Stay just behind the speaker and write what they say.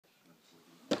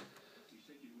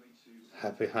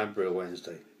Happy Homebrew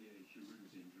Wednesday.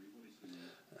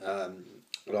 I'd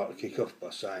like to kick off by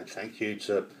saying thank you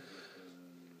to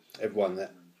everyone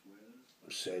that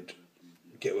said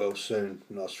get well soon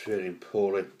when I was feeling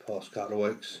poorly the past couple of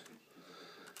weeks.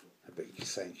 A big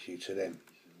thank you to them.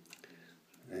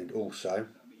 And also,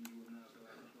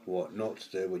 what not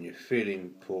to do when you're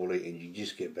feeling poorly and you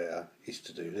just get better is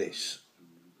to do this.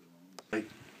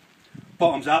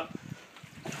 Bottoms up.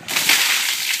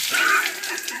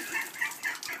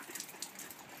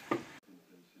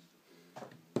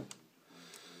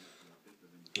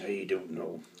 You don't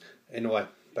know. Anyway,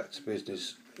 back to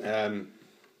business. I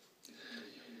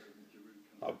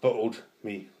bottled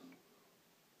me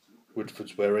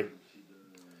Woodford's Berry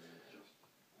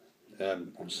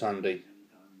on Sunday,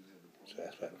 so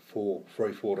that's about 4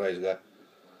 days ago.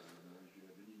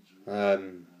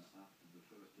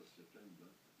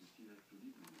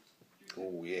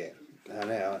 Oh yeah, and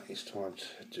now it's time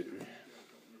to do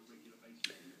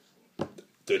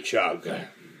the chug.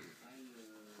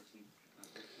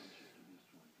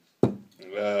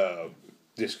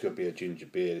 This could be a ginger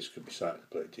beer, this could be something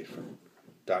completely different.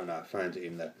 Don't know, I found it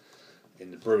in the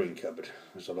brewing cupboard,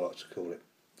 as I like to call it.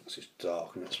 It's just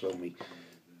dark and that's when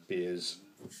beers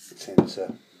tend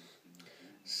to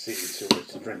sit until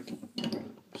it's to drink.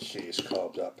 Shit is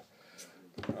carved up.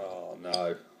 Oh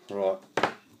no. Right,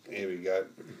 here we go.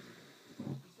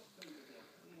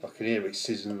 I can hear it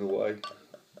sizzling away.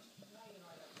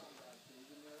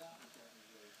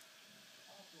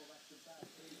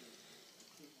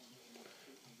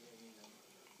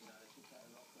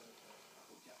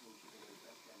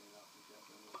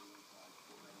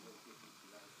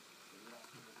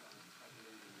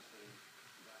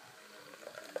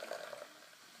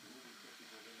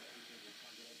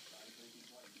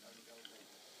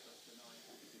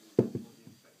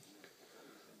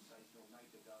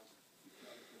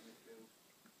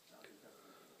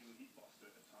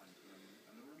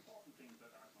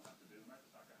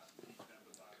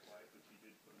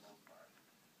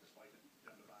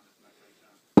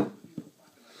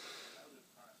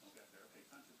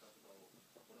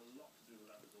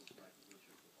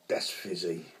 That's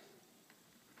fizzy.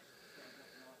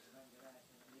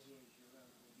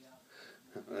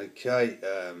 Okay,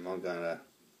 I'm going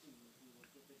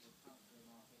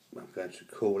to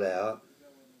call out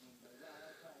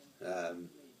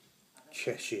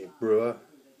Cheshire Brewer.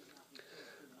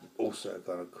 Also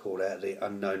going to call out the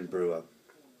Unknown Brewer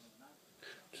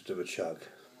to do a chug.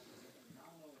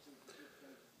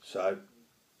 So,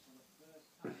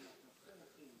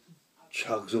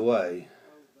 chugs away.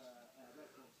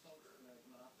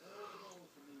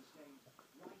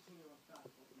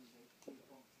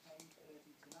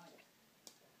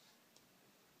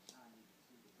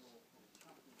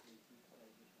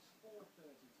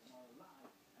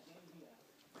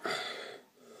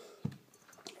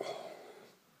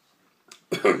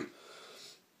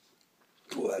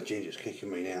 Oh, that ginger's kicking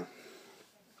me now.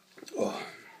 Oh.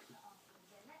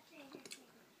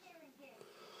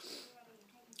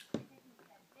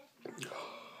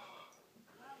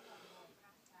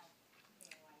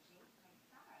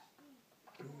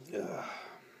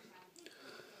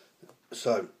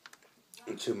 So,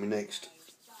 until my next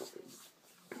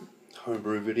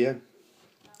homebrew video,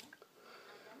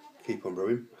 keep on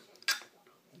brewing,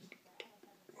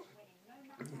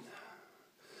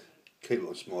 keep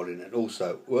on smiling, and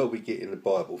also, where are we getting the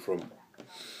Bible from?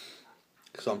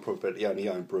 Because I'm probably the only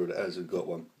homebrewer that hasn't got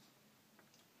one.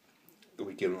 Are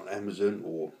we getting it on Amazon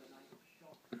or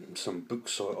some book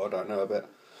site I don't know about?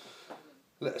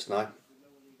 Let us know.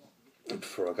 And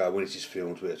before I go, when is this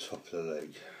filmed? We're at the top of the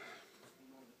league.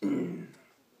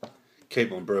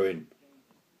 Keep on brewing.